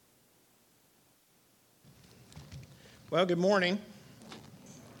Well, good morning.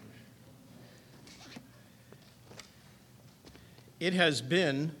 It has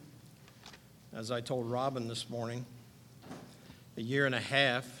been, as I told Robin this morning, a year and a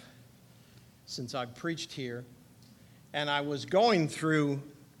half since I've preached here, and I was going through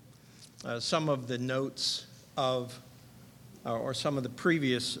some of the notes of, or some of the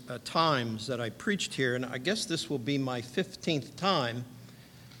previous times that I preached here, and I guess this will be my 15th time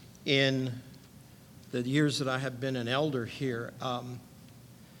in the years that I have been an elder here.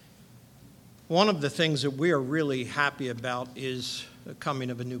 One of the things that we are really happy about is the coming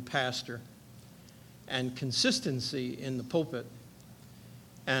of a new pastor and consistency in the pulpit.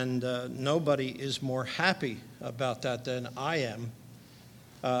 And nobody is more happy about that than I am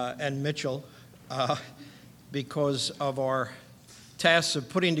and Mitchell because of our tasks of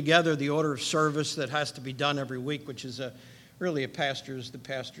putting together the order of service that has to be done every week, which is really the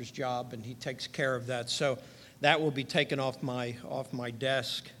pastor's job, and he takes care of that. So that will be taken off my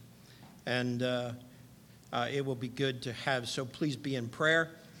desk, and it will be good to have. So please be in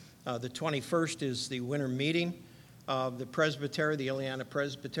prayer. The 21st is the winter meeting of the presbytery, the Ileana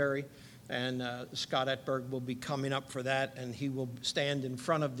Presbytery, and Scott Etberg will be coming up for that, and he will stand in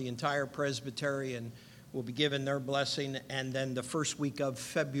front of the entire presbytery and will be given their blessing. And then the first week of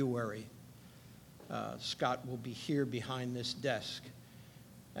February, Scott will be here behind this desk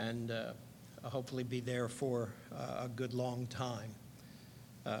and hopefully be there for a good long time.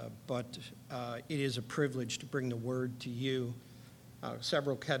 But it is a privilege to bring the word to you.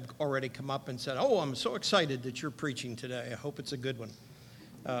 Several have already come up and said, "Oh, I'm so excited that you're preaching today. I hope it's a good one."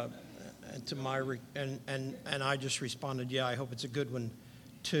 And I just responded, "Yeah, I hope it's a good one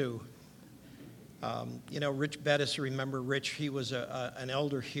too." Rich Bettis, remember Rich? He was an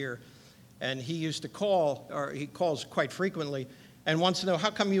elder here. And he used to call, or he calls quite frequently, and wants to know,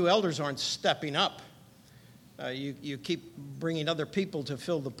 how come you elders aren't stepping up? You keep bringing other people to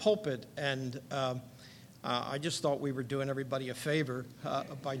fill the pulpit, and I just thought we were doing everybody a favor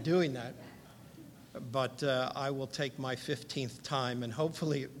by doing that. But I will take my 15th time, and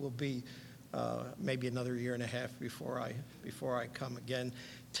hopefully it will be maybe another year and a half before I come again.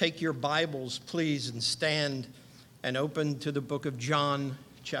 Take your Bibles, please, and stand and open to the book of John,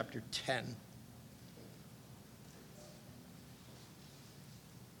 chapter 10.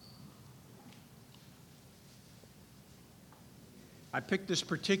 I picked this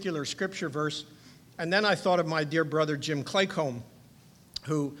particular scripture verse, and then I thought of my dear brother Jim Claycomb,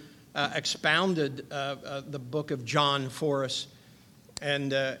 who expounded the book of John for us.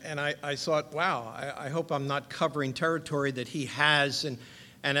 And I thought, wow, I hope I'm not covering territory that he has. And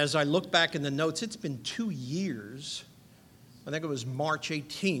as I look back in the notes, it's been 2 years. I think it was March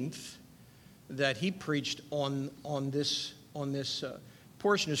 18th that he preached on this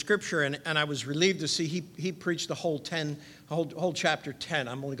portion of Scripture, and I was relieved to see he preached the whole chapter 10.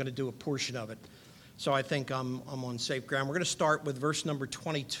 I'm only going to do a portion of it, so I think I'm on safe ground. We're going to start with verse number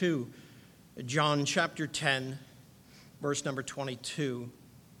 22, John chapter 10, verse number 22.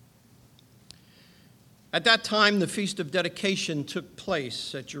 At that time, the Feast of Dedication took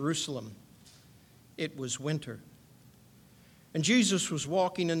place at Jerusalem. It was winter. And Jesus was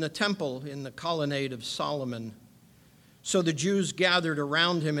walking in the temple in the colonnade of Solomon. So the Jews gathered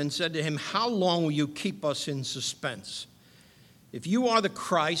around him and said to him, "How long will you keep us in suspense? If you are the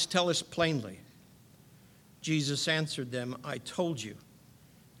Christ, tell us plainly." Jesus answered them, "I told you,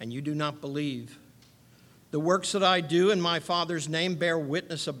 and you do not believe. The works that I do in my Father's name bear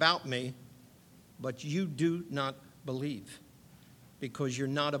witness about me, but you do not believe, because you're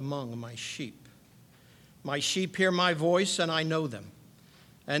not among my sheep. My sheep hear my voice, and I know them,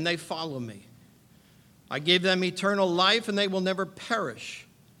 and they follow me. I gave them eternal life, and they will never perish,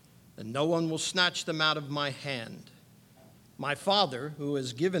 and no one will snatch them out of my hand. My Father, who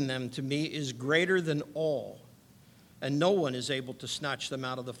has given them to me, is greater than all, and no one is able to snatch them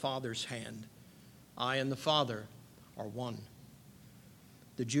out of the Father's hand. I and the Father are one."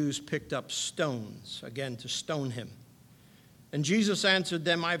 The Jews picked up stones, again to stone him. And Jesus answered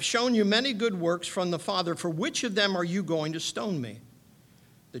them, "I have shown you many good works from the Father. For which of them are you going to stone me?"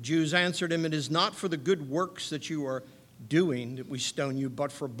 The Jews answered him, "It is not for the good works that you are doing that we stone you,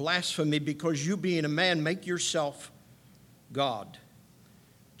 but for blasphemy, because you, being a man, make yourself God."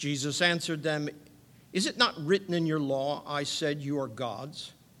 Jesus answered them, "Is it not written in your law, I said you are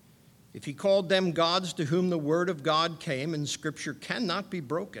gods? If he called them gods to whom the word of God came, and Scripture cannot be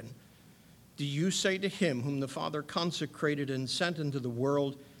broken, do you say to him whom the Father consecrated and sent into the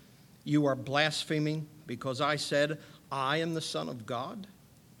world, you are blaspheming because I said, I am the Son of God?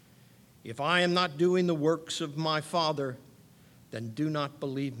 If I am not doing the works of my Father, then do not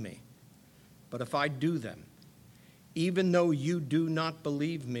believe me. But if I do them, Even though you do not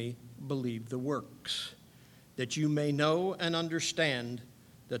believe me, believe the works, that you may know and understand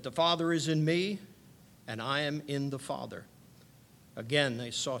that the Father is in me and I am in the Father." Again,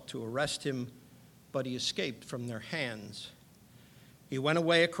 they sought to arrest him, but he escaped from their hands. He went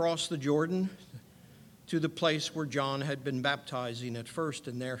away across the Jordan to the place where John had been baptizing at first,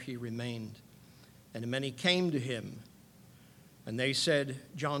 and there he remained. And many came to him, and they said,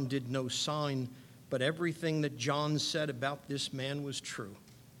 "John did no sign, but everything that John said about this man was true."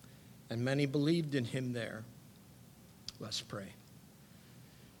 And many believed in him there. Let's pray.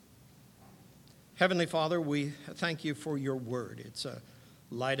 Heavenly Father, we thank you for your word. It's a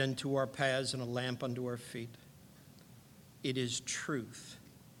light unto our paths and a lamp unto our feet. It is truth.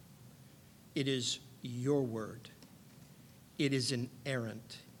 It is your word. It is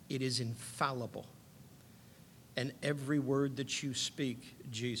inerrant. It is infallible. And every word that you speak,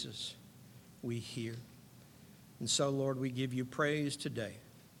 Jesus, we hear. And so, Lord, we give you praise today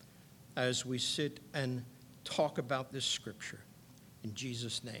as we sit and talk about this scripture. In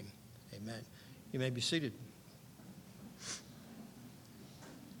Jesus' name, amen. You may be seated.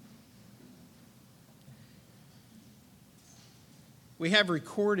 We have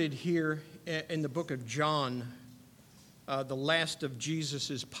recorded here in the book of John the last of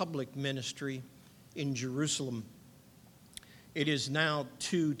Jesus' public ministry in Jerusalem. It is now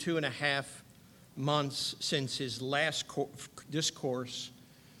 2.5 months since his last discourse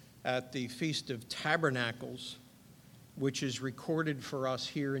at the Feast of Tabernacles, which is recorded for us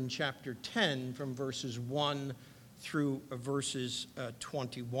here in chapter 10 from verses 1 through verses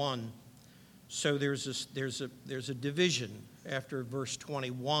 21. So there's a division after verse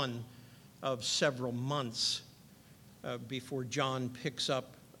 21 of several months before John picks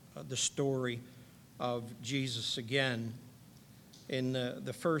up the story of Jesus again. In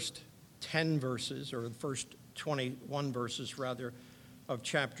the first 10 verses, or the first 21 verses rather, of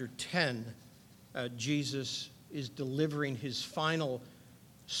chapter 10, Jesus is delivering his final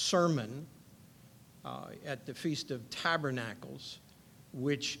sermon at the Feast of Tabernacles,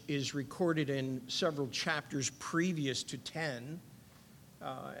 which is recorded in several chapters previous to 10.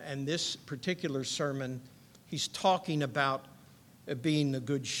 And this particular sermon, he's talking about being the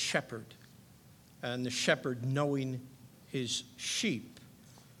good shepherd and the shepherd knowing his sheep.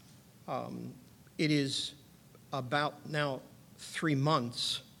 It is about now 3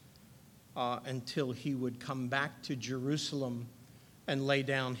 months until he would come back to Jerusalem and lay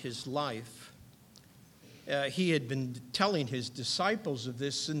down his life. He had been telling his disciples of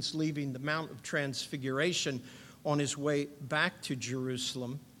this since leaving the Mount of Transfiguration on his way back to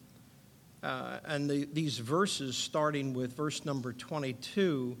Jerusalem. And these verses, starting with verse number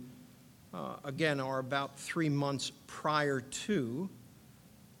 22, again, are about 3 months prior to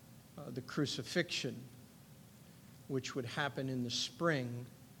the crucifixion, which would happen in the spring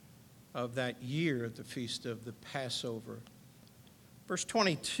of that year at the Feast of the Passover. Verse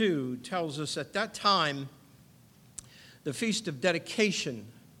 22 tells us at that time the Feast of Dedication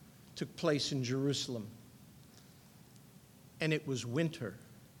took place in Jerusalem, and it was winter.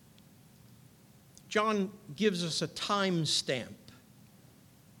 John gives us a time stamp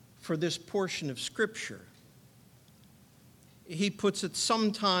for this portion of Scripture. He puts it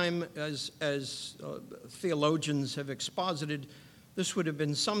sometime, as theologians have exposited, this would have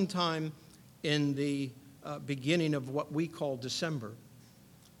been sometime in the beginning of what we call December.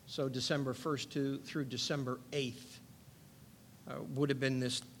 So December 1st through December 8th would have been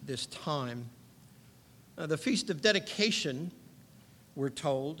this time. The Feast of Dedication, we're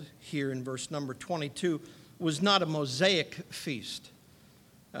told here in verse number 22, was not a Mosaic feast.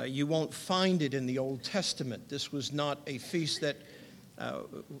 You won't find it in the Old Testament. This was not a feast that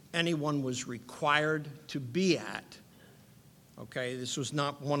anyone was required to be at. Okay, this was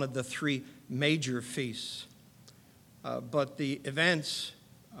not one of the 3 major feasts. But the events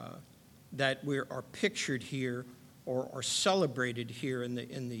that are pictured here or are celebrated here in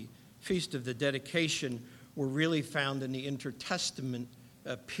the Feast of the Dedication were really found in the intertestament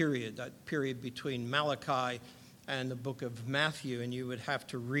period, that period between Malachi and the book of Matthew. And you would have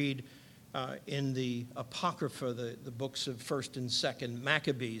to read in the Apocrypha, the books of 1st and 2nd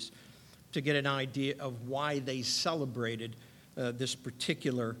Maccabees, to get an idea of why they celebrated this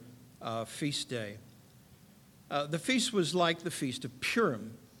particular feast day. The feast was like the Feast of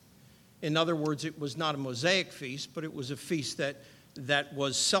Purim. In other words, it was not a Mosaic feast, but it was a feast that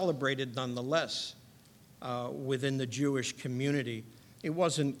was celebrated nonetheless within the Jewish community. It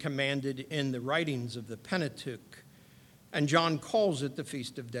wasn't commanded in the writings of the Pentateuch. And John calls it the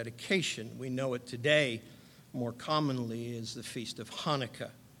Feast of Dedication. We know it today more commonly as the Feast of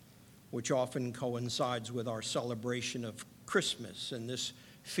Hanukkah. which often coincides with our celebration of Christmas, and this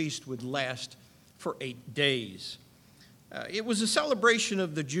feast would last for 8 days. It was a celebration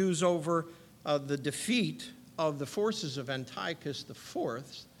of the Jews over the defeat of the forces of Antiochus IV,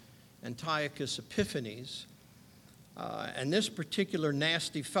 Antiochus Epiphanes, and this particular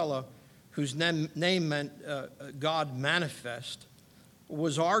nasty fellow, whose name meant God manifest,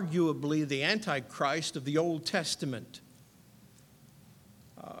 was arguably the Antichrist of the Old Testament.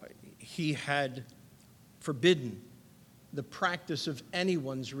 He had forbidden the practice of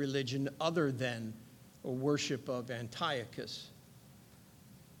anyone's religion other than a worship of Antiochus.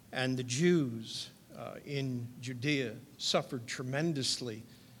 And the Jews in Judea suffered tremendously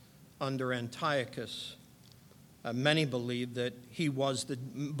under Antiochus. Many believe that he was the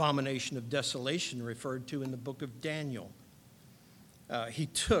abomination of desolation referred to in the book of Daniel. He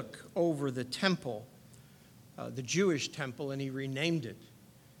took over the temple, the Jewish temple, and he renamed it.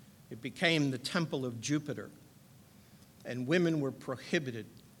 It became the Temple of Jupiter. And women were prohibited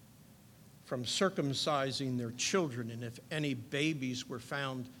from circumcising their children. And if any babies were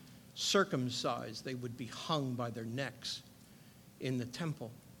found circumcised, they would be hung by their necks in the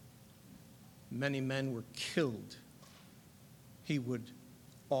temple. Many men were killed. He would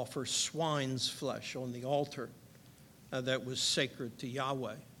offer swine's flesh on the altar that was sacred to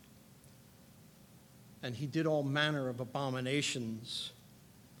Yahweh. And he did all manner of abominations,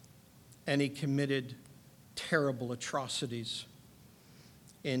 and he committed terrible atrocities.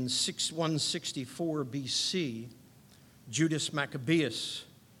 In 164 BC, Judas Maccabeus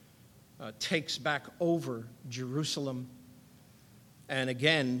takes back over Jerusalem, and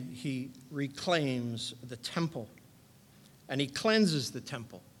again he reclaims the temple, and he cleanses the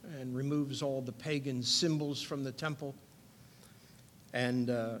temple and removes all the pagan symbols from the temple,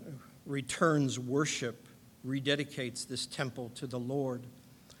 and returns worship, rededicates this temple to the Lord.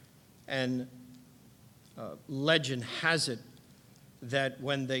 And legend has it that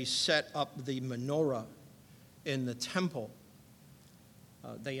when they set up the menorah in the temple,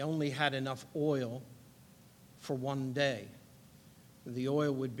 they only had enough oil for one day. The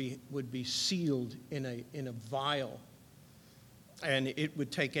oil would be sealed in a vial, and it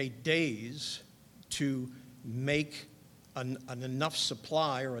would take 8 days to make an enough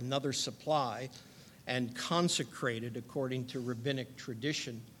supply or another supply and consecrate it according to rabbinic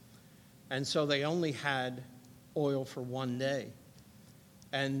tradition. And so they only had oil for one day.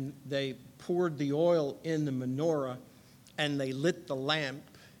 And they poured the oil in the menorah, and they lit the lamp.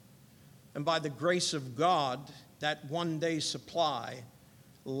 And by the grace of God, that 1 day supply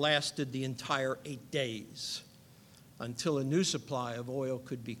lasted the entire 8 days until a new supply of oil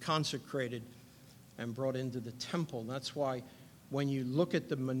could be consecrated and brought into the temple. That's why when you look at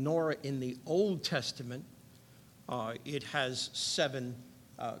the menorah in the Old Testament, it has seven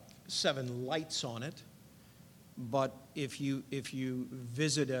lights on it. But if you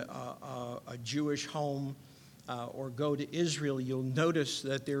visit a Jewish home or go to Israel, you'll notice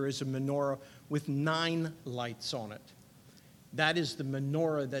that there is a menorah with 9 lights on it. That is the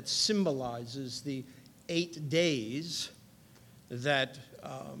menorah that symbolizes the 8 days that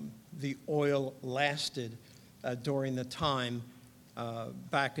the oil lasted during the time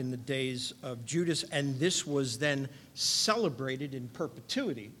back in the days of Judas. And this was then celebrated in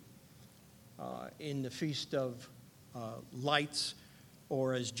perpetuity in the Feast of Lights,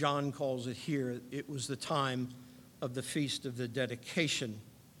 or as John calls it here, it was the time of the Feast of the Dedication.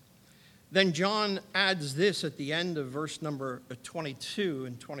 Then John adds this at the end of verse number 22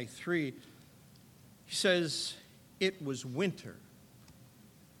 and 23. He says, "It was winter,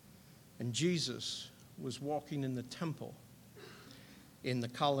 and Jesus was walking in the temple in the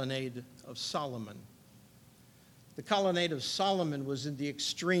colonnade of Solomon." The colonnade of Solomon was in the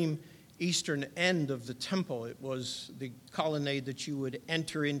extreme eastern end of the temple. It was the colonnade that you would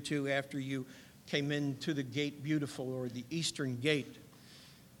enter into after you came into the Gate Beautiful, or the Eastern Gate.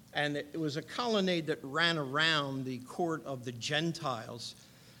 And it was a colonnade that ran around the court of the Gentiles.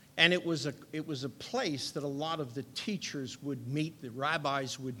 And it was a place that a lot of the teachers would meet, the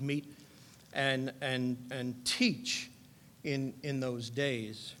rabbis would meet and teach in those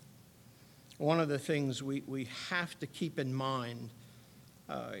days. One of the things we have to keep in mind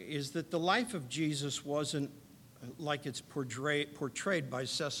is that the life of Jesus wasn't like it's portrayed by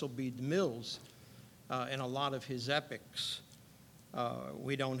Cecil B. DeMille in a lot of his epics.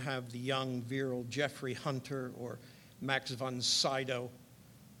 We don't have the young, virile Jeffrey Hunter or Max von Sydow,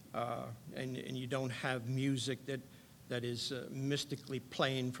 and you don't have music that is mystically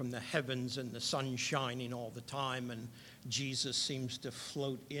playing from the heavens and the sun shining all the time, and Jesus seems to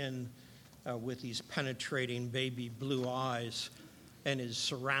float in with these penetrating baby blue eyes. and is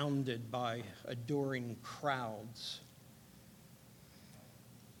surrounded by adoring crowds.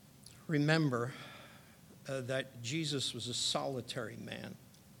 Remember that Jesus was a solitary man.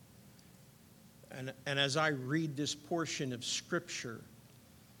 And as I read this portion of Scripture,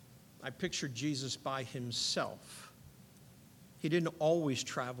 I picture Jesus by himself. He didn't always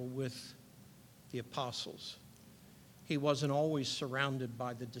travel with the apostles. He wasn't always surrounded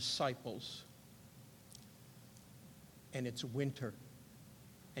by the disciples. And it's winter,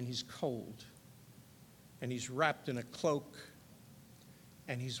 and he's cold, and he's wrapped in a cloak,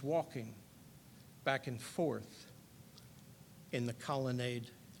 and he's walking back and forth in the colonnade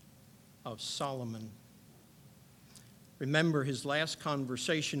of Solomon. Remember his last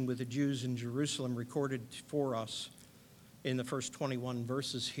conversation with the Jews in Jerusalem, recorded for us in the first 21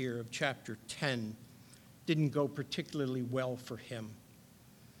 verses here of chapter 10, didn't go particularly well for him.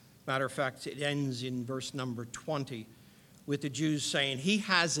 Matter of fact, it ends in verse number 20 with the Jews saying, "He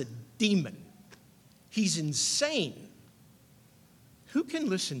has a demon. He's insane. Who can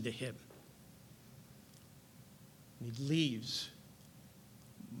listen to him?" And he leaves,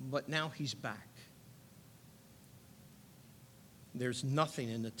 but now he's back. There's nothing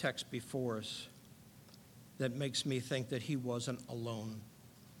in the text before us that makes me think that he wasn't alone.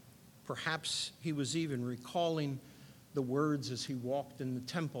 Perhaps he was even recalling the words as he walked in the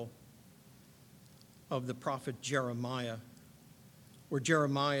temple of the prophet Jeremiah, where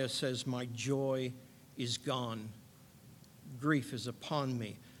Jeremiah says, "My joy is gone. Grief is upon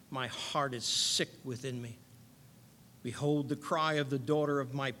me. My heart is sick within me. Behold the cry of the daughter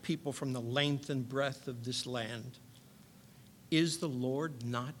of my people from the length and breadth of this land. Is the Lord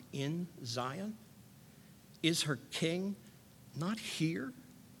not in Zion? Is her king not here?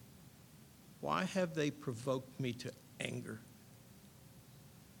 Why have they provoked me to anger?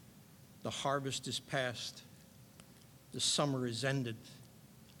 The harvest is past, the summer is ended,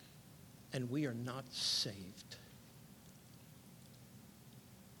 and we are not saved."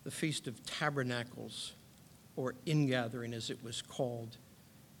 The Feast of Tabernacles, or Ingathering as it was called,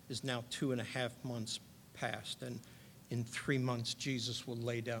 is now 2.5 months past, and in 3 months Jesus will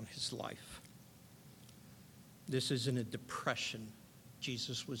lay down his life. This isn't a depression.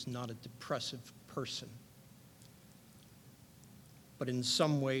 Jesus was not a depressive person. But in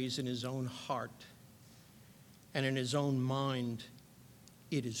some ways, in his own heart and in his own mind,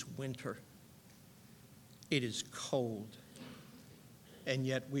 it is winter. It is cold. And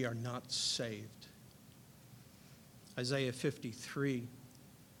yet we are not saved. Isaiah 53,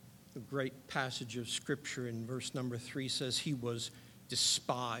 a great passage of Scripture, in verse number 3 says, "He was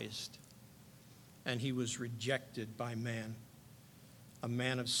despised and he was rejected by man, a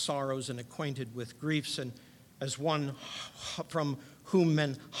man of sorrows and acquainted with griefs, and as one from whom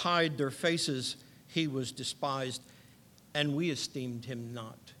men hide their faces, he was despised, and we esteemed him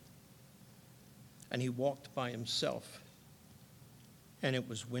not. And he walked by himself, and it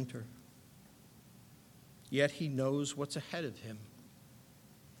was winter. Yet he knows what's ahead of him.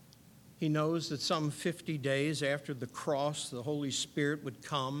 He knows that some 50 days after the cross, the Holy Spirit would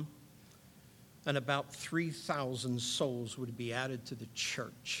come, and about 3,000 souls would be added to the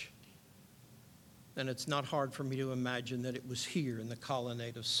church. And it's not hard for me to imagine that it was here in the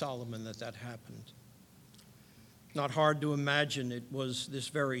colonnade of Solomon that happened. Not hard to imagine it was this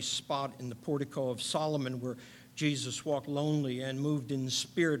very spot in the portico of Solomon where Jesus walked lonely and moved in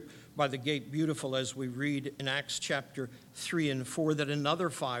spirit by the gate beautiful, as we read in Acts chapter 3 and 4, that another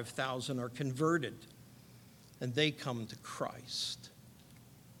 5,000 are converted and they come to Christ.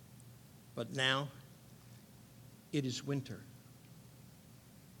 But now it is winter.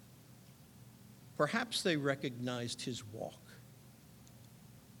 Perhaps they recognized his walk.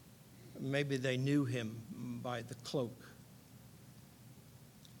 Maybe they knew him by the cloak.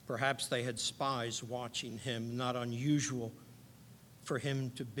 Perhaps they had spies watching him. Not unusual for him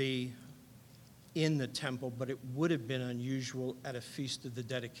to be in the temple, but it would have been unusual at a feast of the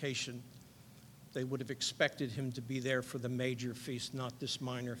dedication. They would have expected him to be there for the major feast, not this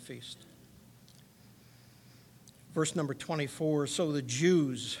minor feast. Verse number 24, "So the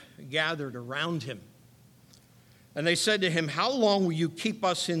Jews gathered around him, and they said to him, 'How long will you keep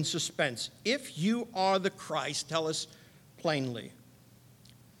us in suspense? If you are the Christ, tell us plainly.'"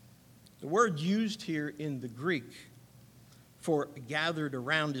 The word used here in the Greek for gathered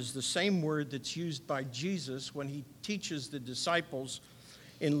around is the same word that's used by Jesus when he teaches the disciples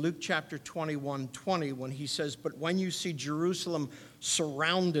in Luke chapter 21:20, when he says, "But when you see Jerusalem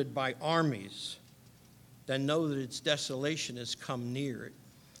surrounded by armies, then know that its desolation has come near."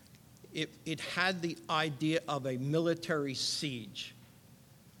 It had the idea of a military siege.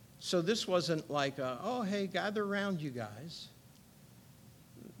 So this wasn't like, "Oh, hey, gather around, you guys."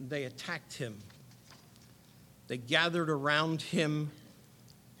 they attacked him. They gathered around him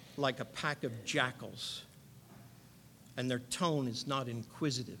like a pack of jackals, and their tone is not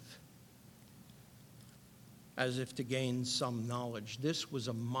inquisitive, as if to gain some knowledge. This was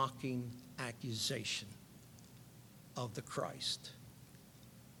a mocking accusation of the Christ.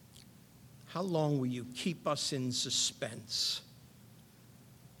 How long will you keep us in suspense?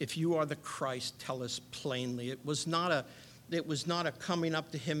 If you are the Christ, tell us plainly. It was not a coming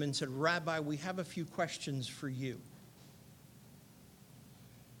up to him and said, Rabbi, we have a few questions for you.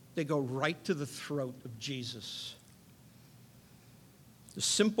 They go right to the throat of Jesus. The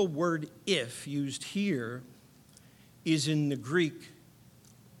simple word if used here is in the Greek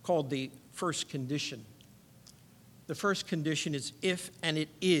called the first condition. The first condition is if and it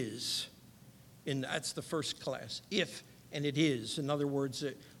is. And that's the first class. If and it is. In other words,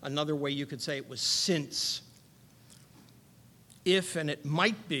 another way you could say it was since. If and it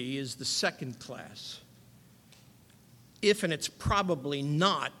might be is the second class. If and it's probably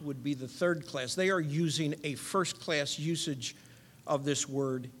not would be the third class. They are using a first class usage of this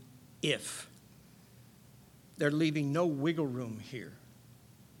word if. They're leaving no wiggle room here.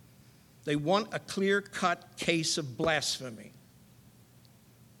 They want a clear-cut case of blasphemy.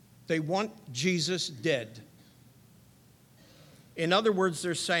 They want Jesus dead. In other words,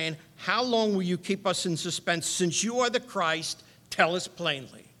 they're saying, how long will you keep us in suspense? Since you are the Christ, tell us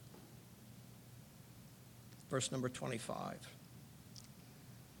plainly. Verse number 25.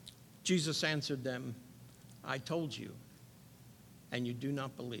 Jesus answered them, I told you, and you do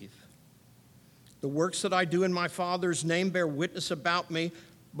not believe. The works that I do in my Father's name bear witness about me,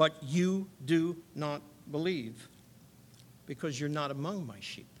 but you do not believe, because you're not among my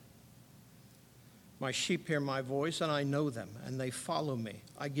sheep. My sheep hear my voice, and I know them, and they follow me.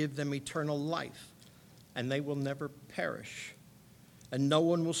 I give them eternal life, and they will never perish, and no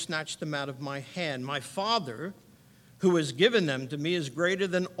one will snatch them out of my hand. My Father, who has given them to me, is greater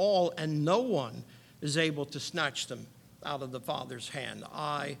than all, and no one is able to snatch them out of the Father's hand.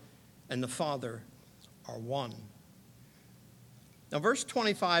 I and the Father are one. Now, verse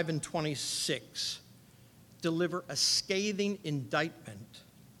 25 and 26 deliver a scathing indictment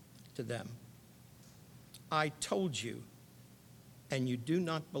to them. I told you, and you do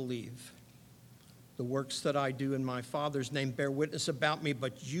not believe. The works that I do in my Father's name bear witness about me,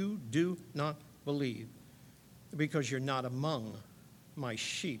 but you do not believe, because you're not among my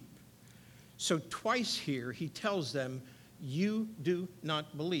sheep. So twice here, he tells them, you do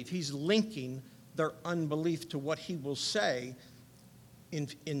not believe. He's linking their unbelief to what he will say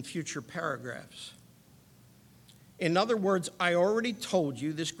in future paragraphs. In other words, I already told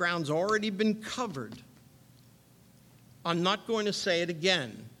you, this ground's already been covered. I'm not going to say it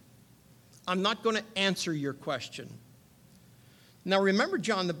again. I'm not going to answer your question. Now remember,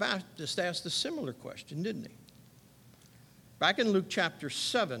 John the Baptist asked a similar question, didn't he? Back in Luke chapter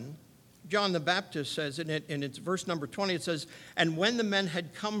 7, John the Baptist says, in it's verse number 20, it says, and when the men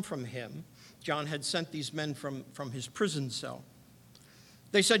had come from him, John had sent these men from his prison cell.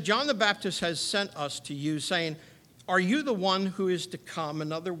 They said, John the Baptist has sent us to you, saying, are you the one who is to come?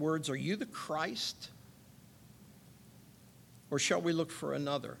 In other words, are you the Christ? Or shall we look for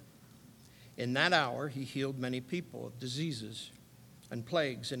another? In that hour he healed many people of diseases and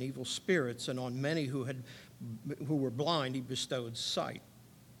plagues and evil spirits, and on many who were blind he bestowed sight.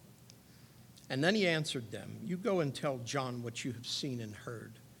 And then he answered them, you go and tell John what you have seen and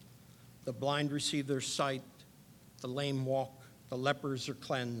heard. The blind receive their sight, the lame walk, the lepers are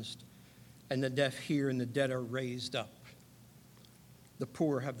cleansed, and the deaf hear, and the dead are raised up. The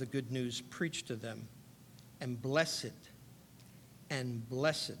poor have the good news preached to them, and blessed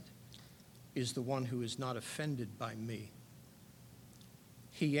is the one who is not offended by me.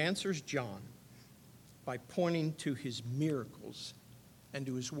 He answers John by pointing to his miracles and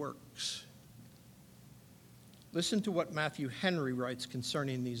to his works. Listen to what Matthew Henry writes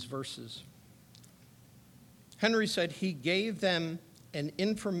concerning these verses. Henry said he gave them an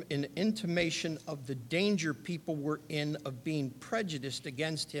intimation of the danger people were in of being prejudiced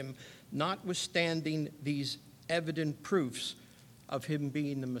against him, notwithstanding these evident proofs of him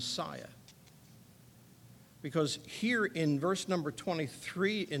being the Messiah. Because here in verse number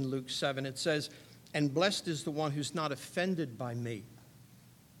 23 in Luke 7, it says, and blessed is the one who's not offended by me.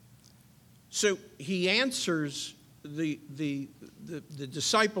 So he answers the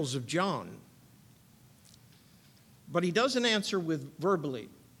disciples of John, but he doesn't answer with verbally.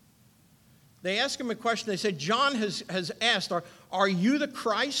 They ask him a question. They said, John has asked, are you the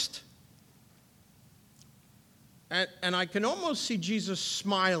Christ? And I can almost see Jesus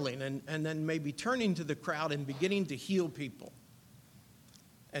smiling and then maybe turning to the crowd and beginning to heal people.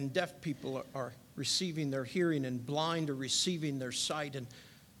 and deaf people are receiving their hearing, and blind are receiving their sight, and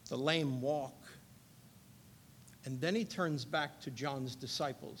the lame walk. And then he turns back to John's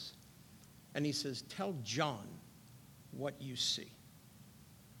disciples, and he says, tell John what you see.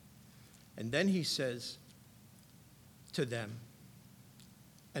 And then he says to them,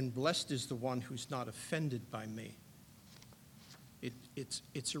 and blessed is the one who's not offended by me.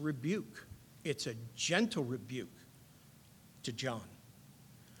 It's a rebuke. It's a gentle rebuke to John,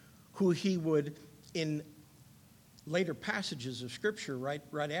 who he would, in later passages of Scripture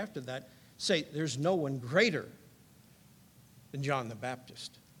right after that, say there's no one greater than John the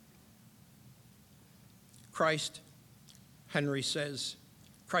Baptist. Christ, Henry says,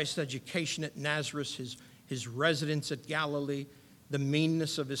 Christ's education at Nazareth, his residence at Galilee, the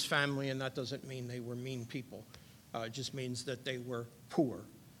meanness of his family, and that doesn't mean they were mean people. It just means that they were poor,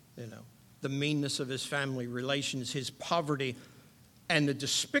 The meanness of his family relations, his poverty, and the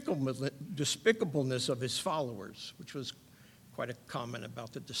despicableness of his followers, which was quite a comment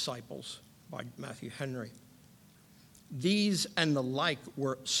about the disciples by Matthew Henry. These and the like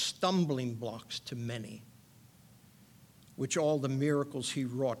were stumbling blocks to many, which all the miracles he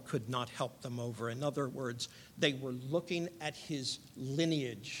wrought could not help them over. In other words, they were looking at his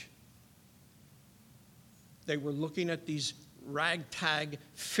lineage. They were looking at these ragtag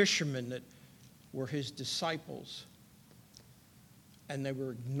fishermen that were his disciples, and they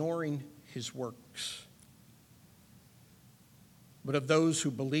were ignoring his works. But of those who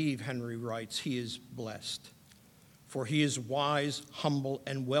believe, Henry writes, he is blessed. For he is wise, humble,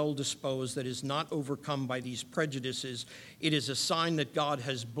 and well-disposed, that is not overcome by these prejudices. It is a sign that God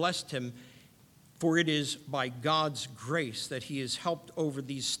has blessed him, for it is by God's grace that he is helped over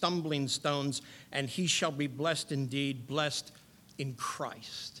these stumbling stones, and he shall be blessed indeed, blessed in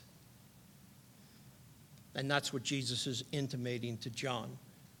Christ. And that's what Jesus is intimating to John.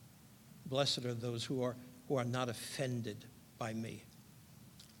 Blessed are those who are not offended by me.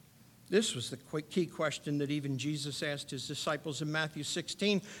 This was the key question that even Jesus asked his disciples in Matthew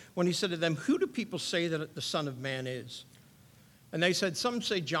 16 when he said to them, who do people say that the Son of Man is? And they said, some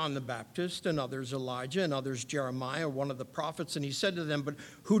say John the Baptist, and others Elijah, and others Jeremiah, one of the prophets. And he said to them, but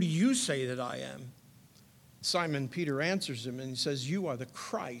who do you say that I am? Simon Peter answers him, and he says, you are the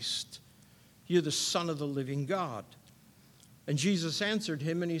Christ. You're the Son of the living God. And Jesus answered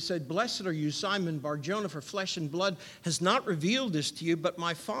him, and he said, blessed are you, Simon Bar-Jonah, for flesh and blood has not revealed this to you, but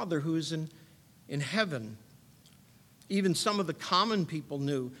my Father who is in heaven. Even some of the common people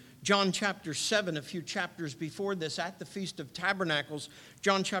knew. John chapter 7, a few chapters before this, at the Feast of Tabernacles,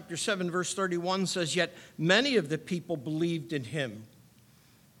 John chapter 7, verse 31 says, yet many of the people believed in him.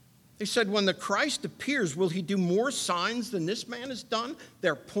 They said, when the Christ appears, will he do more signs than this man has done?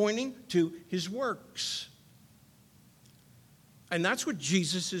 They're pointing to his works. And that's what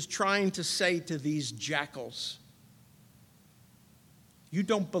Jesus is trying to say to these jackals. You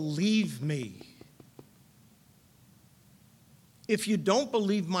don't believe me. If you don't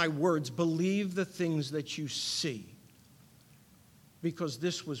believe my words, believe the things that you see. Because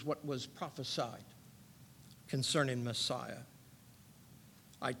this was what was prophesied concerning Messiah.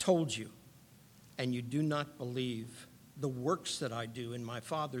 I told you, and you do not believe. The works that I do in my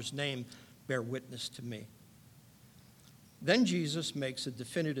Father's name bear witness to me. Then Jesus makes a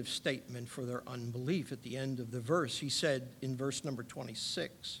definitive statement for their unbelief at the end of the verse. He said in verse number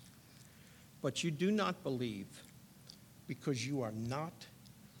 26, but you do not believe because you are not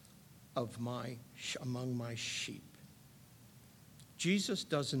among my sheep. Jesus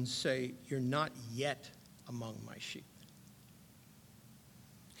doesn't say you're not yet among my sheep.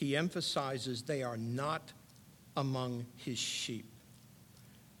 He emphasizes they are not among his sheep.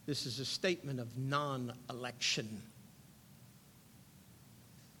 This is a statement of non-election.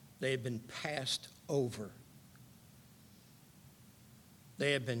 They have been passed over.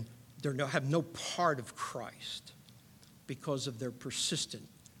 They have no part of Christ because of their persistent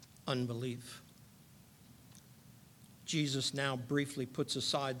unbelief. Jesus now briefly puts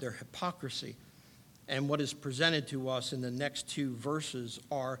aside their hypocrisy, and what is presented to us in the next two verses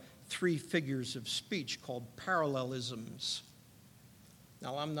are three figures of speech called parallelisms.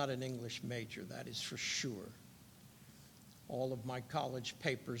 Now, I'm not an English major, that is for sure. All of my college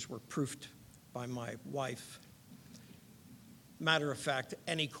papers were proofed by my wife. Matter of fact,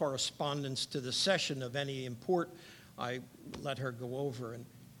 any correspondence to the session of any import, I let her go over, and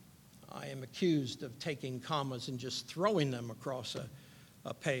I am accused of taking commas and just throwing them across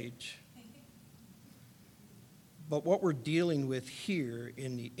a page. But what we're dealing with here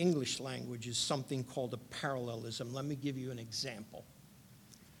in the English language is something called a parallelism. Let me give you an example.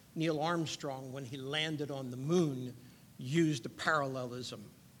 Neil Armstrong, when he landed on the moon, used a parallelism.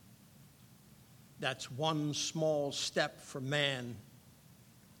 That's one small step for man,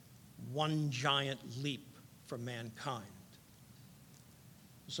 one giant leap for mankind.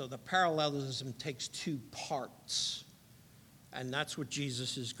 So the parallelism takes two parts, and that's what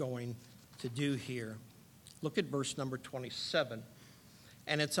Jesus is going to do here. Look at verse number 27.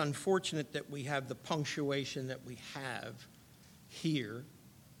 And it's unfortunate that we have the punctuation that we have here.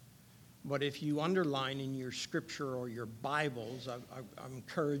 But if you underline in your scripture or your Bibles, I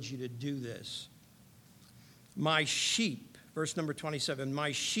encourage you to do this. My sheep, verse number 27,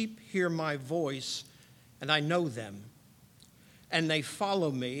 my sheep hear my voice, and I know them. And they follow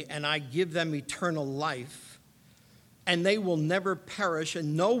me, and I give them eternal life. And they will never perish,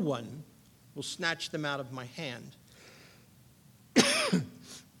 and no one will snatch them out of my hand.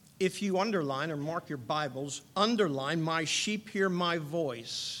 If you underline or mark your Bibles, underline, my sheep hear my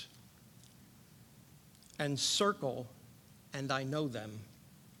voice, and circle, and I know them.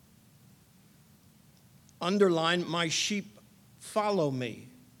 Underline, my sheep follow me,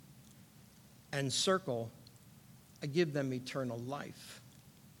 and circle, I give them eternal life.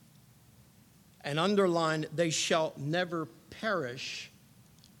 And underline, they shall never perish,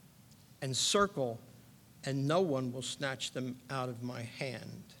 and circle, and no one will snatch them out of my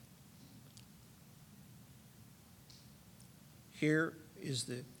hand. Here is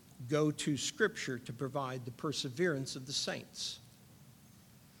the go-to scripture to provide the perseverance of the saints.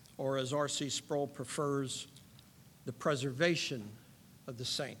 Or as R.C. Sproul prefers, the preservation of the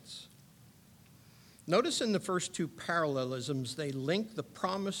saints. Notice in the first two parallelisms, they link the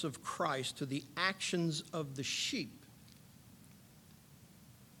promise of Christ to the actions of the sheep.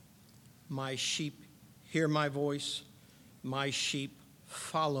 My sheep hear my voice. My sheep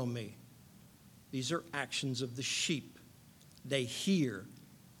follow me. These are actions of the sheep. They hear.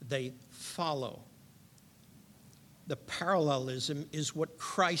 They follow. The parallelism is what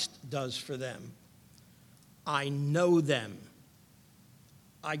Christ does for them. I know them.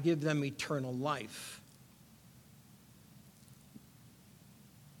 I give them eternal life.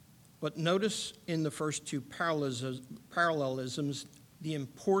 But notice in the first two parallelisms the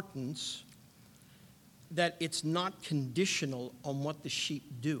importance that it's not conditional on what the sheep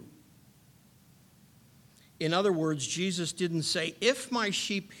do. In other words, Jesus didn't say, if my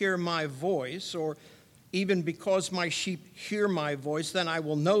sheep hear my voice, or even because my sheep hear my voice, then I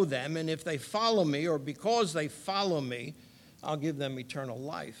will know them, and if they follow me, or because they follow me, I'll give them eternal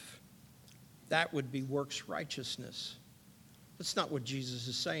life. That would be works righteousness. That's not what Jesus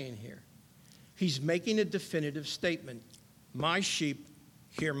is saying here. He's making a definitive statement. My sheep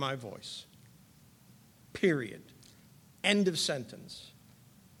hear my voice. Period. End of sentence.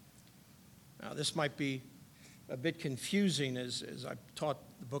 Now, this might be a bit confusing as I taught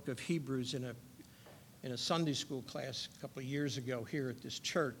the book of Hebrews in a Sunday school class a couple of years ago here at this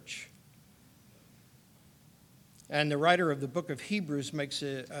church. And the writer of the book of Hebrews makes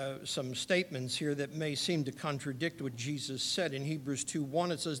some statements here that may seem to contradict what Jesus said. In Hebrews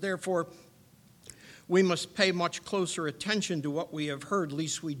 2:1, it says, therefore, we must pay much closer attention to what we have heard,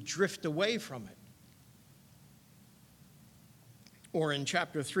 lest we drift away from it. Or in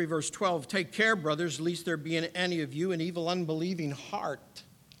chapter 3, verse 12, take care, brothers, lest there be in any of you an evil, unbelieving heart,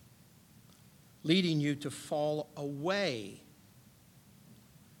 leading you to fall away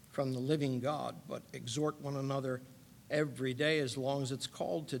from the living God, but exhort one another every day as long as it's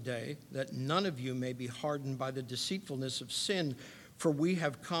called today, that none of you may be hardened by the deceitfulness of sin, for we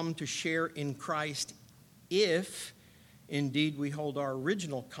have come to share in Christ if indeed we hold our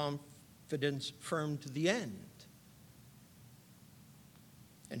original confidence firm to the end.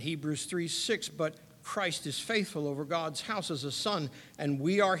 And Hebrews 3:6, but Christ is faithful over God's house as a son, and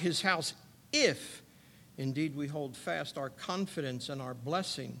we are his house if indeed we hold fast our confidence and our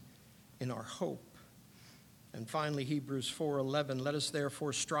blessing in our hope. And finally, Hebrews 4:11, let us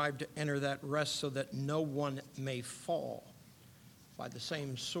therefore strive to enter that rest so that no one may fall by the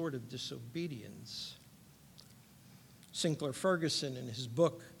same sort of disobedience. Sinclair Ferguson, in his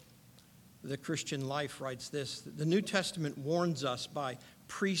book, The Christian Life, writes this: the New Testament warns us by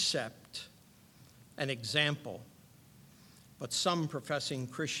precept and example, but some professing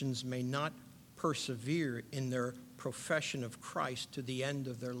Christians may not persevere in their profession of Christ to the end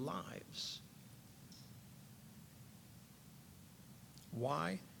of their lives.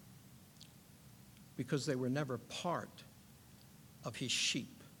 Why? Because they were never part of his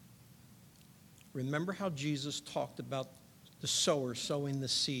sheep. Remember how Jesus talked about the sower sowing the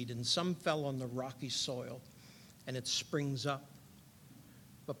seed, and some fell on the rocky soil, and it springs up.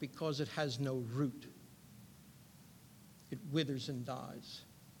 But because it has no root, it withers and dies.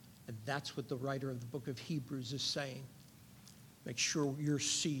 And that's what the writer of the book of Hebrews is saying. Make sure your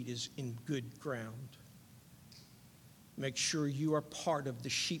seed is in good ground. Make sure you are part of the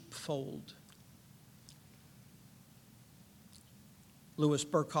sheepfold. Louis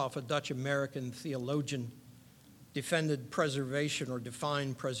Berkhoff, a Dutch-American theologian, defended preservation or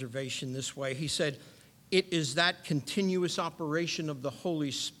defined preservation this way. He said, "It is that continuous operation of the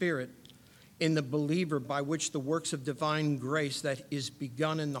Holy Spirit in the believer by which the works of divine grace that is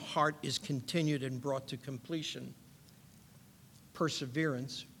begun in the heart is continued and brought to completion."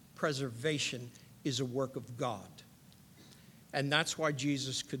 Perseverance, preservation is a work of God. And that's why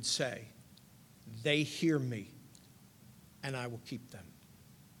Jesus could say, "They hear me, and I will keep them."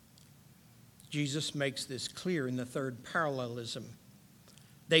 Jesus makes this clear in the third parallelism.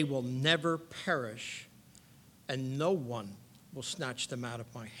 They will never perish, and no one will snatch them out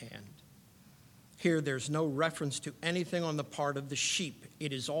of my hand. Here, there's no reference to anything on the part of the sheep.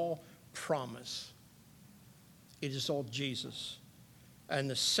 It is all promise. It is all Jesus. And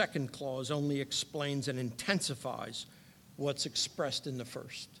the second clause only explains and intensifies what's expressed in the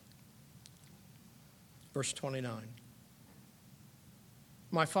first. Verse 29.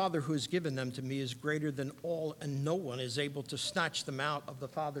 My Father who has given them to me is greater than all, and no one is able to snatch them out of the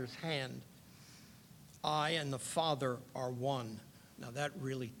Father's hand. I and the Father are one. Now that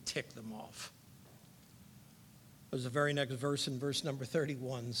really ticked them off. As the very next verse in verse number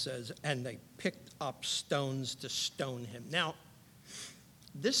 31 says, and they picked up stones to stone him. Now,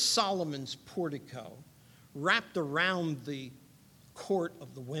 this Solomon's portico, wrapped around the court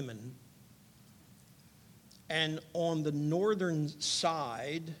of the women, and on the northern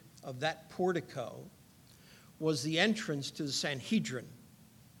side of that portico was the entrance to the Sanhedrin,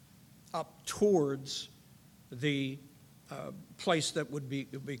 up towards the place that would be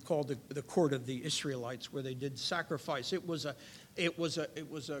called the court of the Israelites, where they did sacrifice. It was a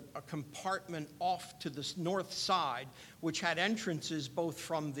compartment off to the north side, which had entrances both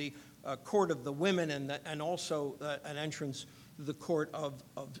from the court of the women and also an entrance to the court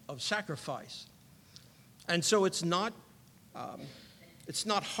of sacrifice. And so it's not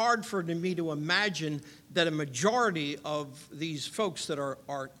hard for me to imagine that a majority of these folks that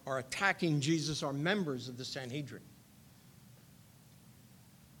are attacking Jesus are members of the Sanhedrin.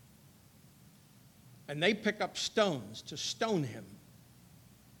 And they pick up stones to stone him.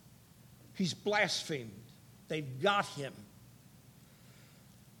 He's blasphemed. They've got him.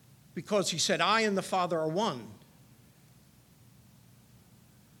 Because he said, I and the Father are one.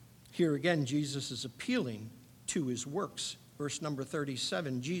 Here again, Jesus is appealing to his works. Verse number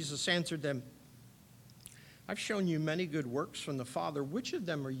 37, Jesus answered them, I've shown you many good works from the Father. Which of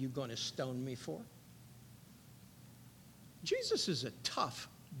them are you going to stone me for? Jesus is a tough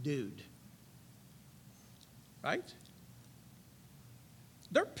dude. Right?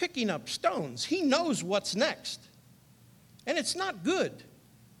 They're picking up stones. He knows what's next. And it's not good.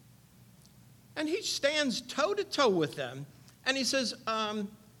 And he stands toe-to-toe with them. And he says, let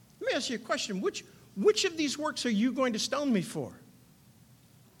me ask you a question. Which of these works are you going to stone me for?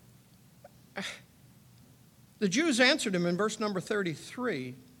 The Jews answered him in verse number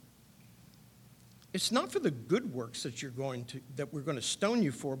 33. It's not for the good works that we're going to stone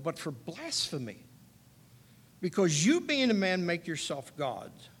you for, but for blasphemy. Because you being a man make yourself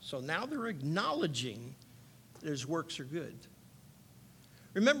God. So now they're acknowledging that his works are good.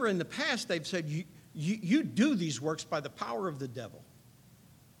 Remember, in the past, they've said, you do these works by the power of the devil.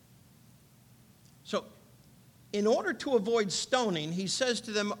 So in order to avoid stoning, he says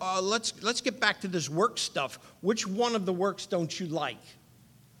to them, let's get back to this work stuff. Which one of the works don't you like?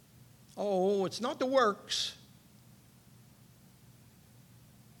 Oh, it's not the works.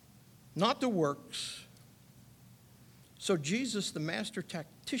 Not the works. So Jesus, the master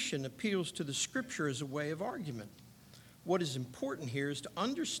tactician, appeals to the Scripture as a way of argument. What is important here is to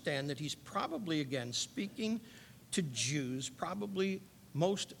understand that he's probably, again, speaking to Jews, probably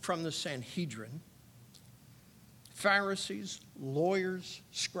most from the Sanhedrin, Pharisees, lawyers,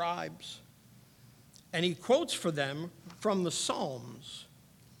 scribes, and he quotes for them from the Psalms.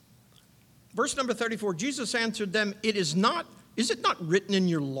 Verse number 34, Jesus answered them, is it not written in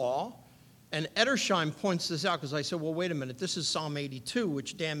your law? And Edersheim points this out because I said, well, wait a minute, this is Psalm 82,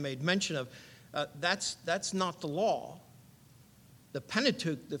 which Dan made mention of. That's not the law. The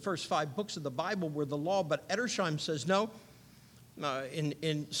Pentateuch, the first 5 books of the Bible, were the law, but Edersheim says no.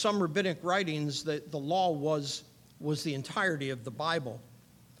 In some rabbinic writings, the law was the entirety of the Bible.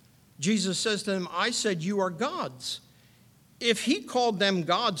 Jesus says to them, I said you are gods. If he called them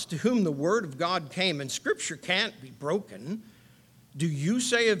gods to whom the word of God came, and Scripture can't be broken, do you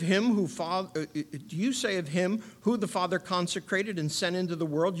say of him who the Father consecrated and sent into the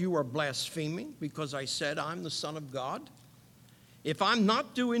world, you are blaspheming because I said I'm the Son of God? If I'm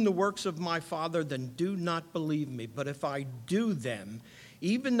not doing the works of my Father, then do not believe me. But if I do them,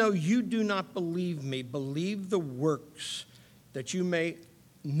 even though you do not believe me, believe the works, that you may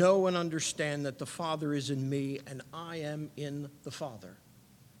know and understand that the Father is in me and I am in the Father.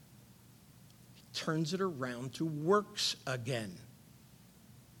 He turns it around to works again.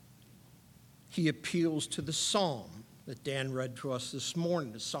 He appeals to the psalm that Dan read to us this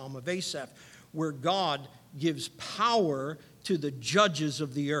morning, the Psalm of Asaph, where God gives power to the judges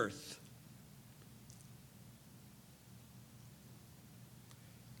of the earth.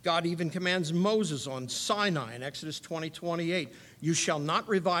 God even commands Moses on Sinai in Exodus 20:28, you shall not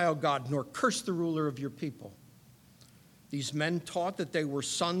revile God nor curse the ruler of your people. These men taught that they were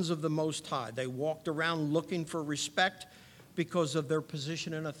sons of the Most High. They walked around looking for respect because of their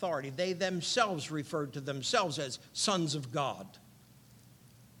position and authority. They themselves referred to themselves as sons of God.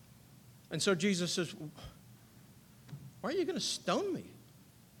 And so Jesus says, why are you going to stone me?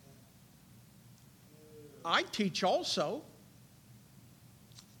 I teach also.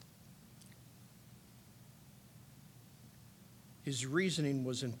 His reasoning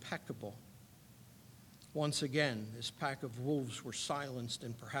was impeccable. Once again, this pack of wolves were silenced,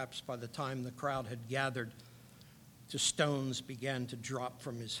 and perhaps by the time the crowd had gathered, the stones began to drop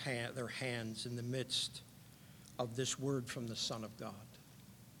from their hands in the midst of this word from the Son of God.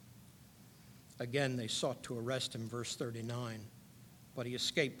 Again, they sought to arrest him, verse 39, but he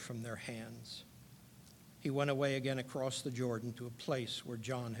escaped from their hands. He went away again across the Jordan to a place where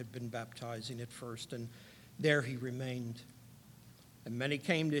John had been baptizing at first, and there he remained. And many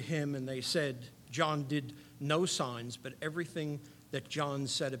came to him, and they said, John did no signs, but everything that John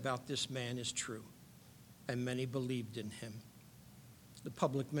said about this man is true. And many believed in him. The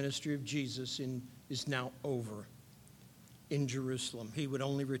public ministry of Jesus is now over in Jerusalem. He would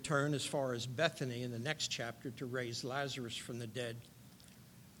only return as far as Bethany in the next chapter to raise Lazarus from the dead.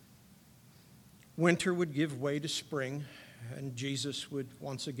 Winter would give way to spring, and Jesus would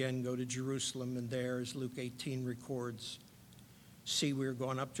once again go to Jerusalem, and there, as Luke 18 records, see, we are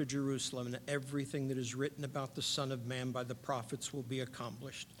going up to Jerusalem, and everything that is written about the Son of Man by the prophets will be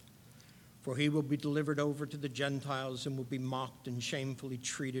accomplished. For he will be delivered over to the Gentiles and will be mocked and shamefully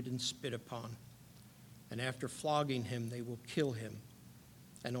treated and spit upon. And after flogging him, they will kill him.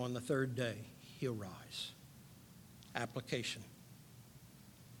 And on the third day, he'll rise. Application.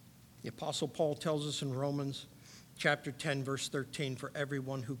 The Apostle Paul tells us in Romans chapter 10, verse 13, for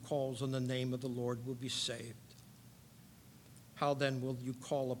everyone who calls on the name of the Lord will be saved. How then will you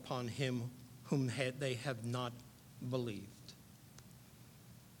call upon him whom they have not believed?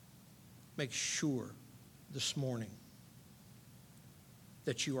 Make sure this morning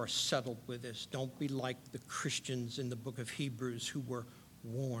that you are settled with this. Don't be like the Christians in the book of Hebrews who were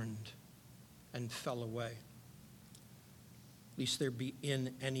warned and fell away. Lest there be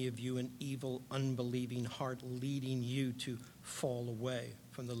in any of you an evil, unbelieving heart leading you to fall away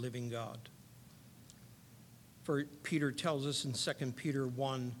from the living God. For Peter tells us in 2 Peter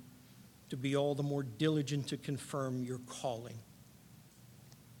 1 to be all the more diligent to confirm your calling.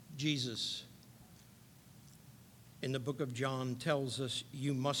 Jesus, in the book of John, tells us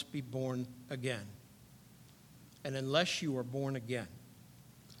you must be born again. And unless you are born again,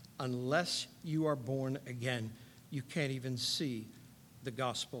 you can't even see the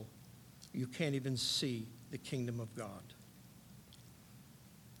gospel. You can't even see the kingdom of God.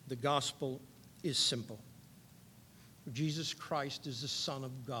 The gospel is simple. Jesus Christ is the Son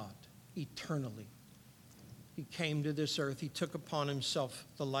of God eternally. He came to this earth. He took upon himself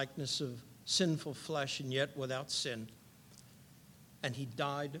the likeness of sinful flesh and yet without sin. And he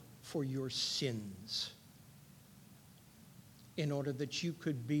died for your sins in order that you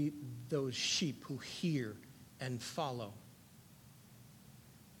could be those sheep who hear and follow.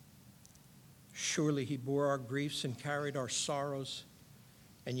 Surely he bore our griefs and carried our sorrows,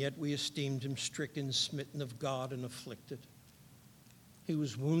 and yet we esteemed him stricken, smitten of God, and afflicted. He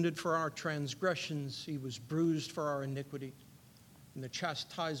was wounded for our transgressions. He was bruised for our iniquity. And the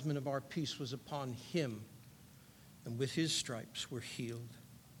chastisement of our peace was upon him. And with his stripes we're healed.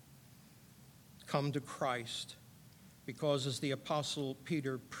 Come to Christ, because as the Apostle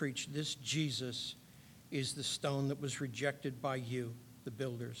Peter preached, this Jesus is the stone that was rejected by you, the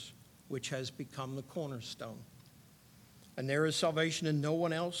builders, which has become the cornerstone. And there is salvation in no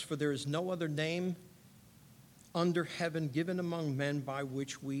one else, for there is no other name under heaven given among men by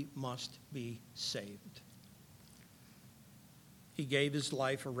which we must be saved. He gave his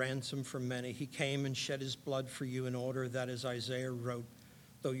life a ransom for many. He came and shed his blood for you in order that, as Isaiah wrote,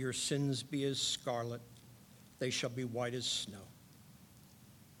 though your sins be as scarlet, they shall be white as snow.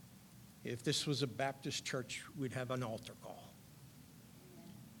 If this was a Baptist church, we'd have an altar call.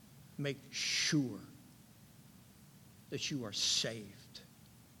 make sure that you are saved.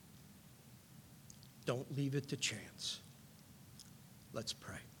 Don't leave it to chance. Let's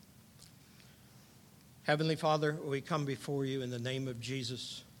pray. Heavenly Father, we come before you in the name of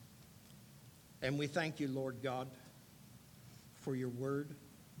Jesus, and we thank you, Lord God, for your word,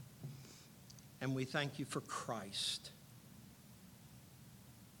 and we thank you for Christ.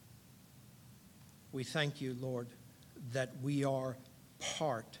 We thank you, Lord, that we are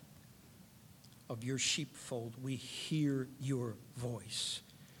part of your sheepfold. We hear your voice.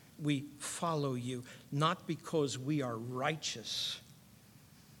 We follow you, not because we are righteous,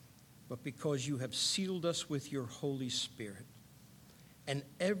 but because you have sealed us with your Holy Spirit. And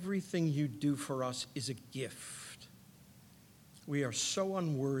everything you do for us is a gift. We are so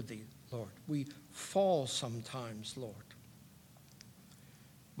unworthy, Lord. We fall sometimes, Lord.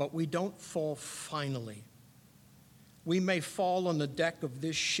 But we don't fall finally. We may fall on the deck of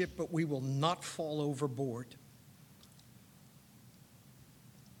this ship, but we will not fall overboard.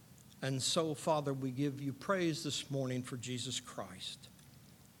 And so, Father, we give you praise this morning for Jesus Christ.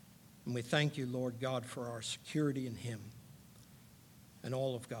 And we thank you, Lord God, for our security in him. And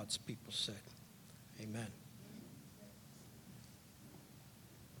all of God's people said, amen.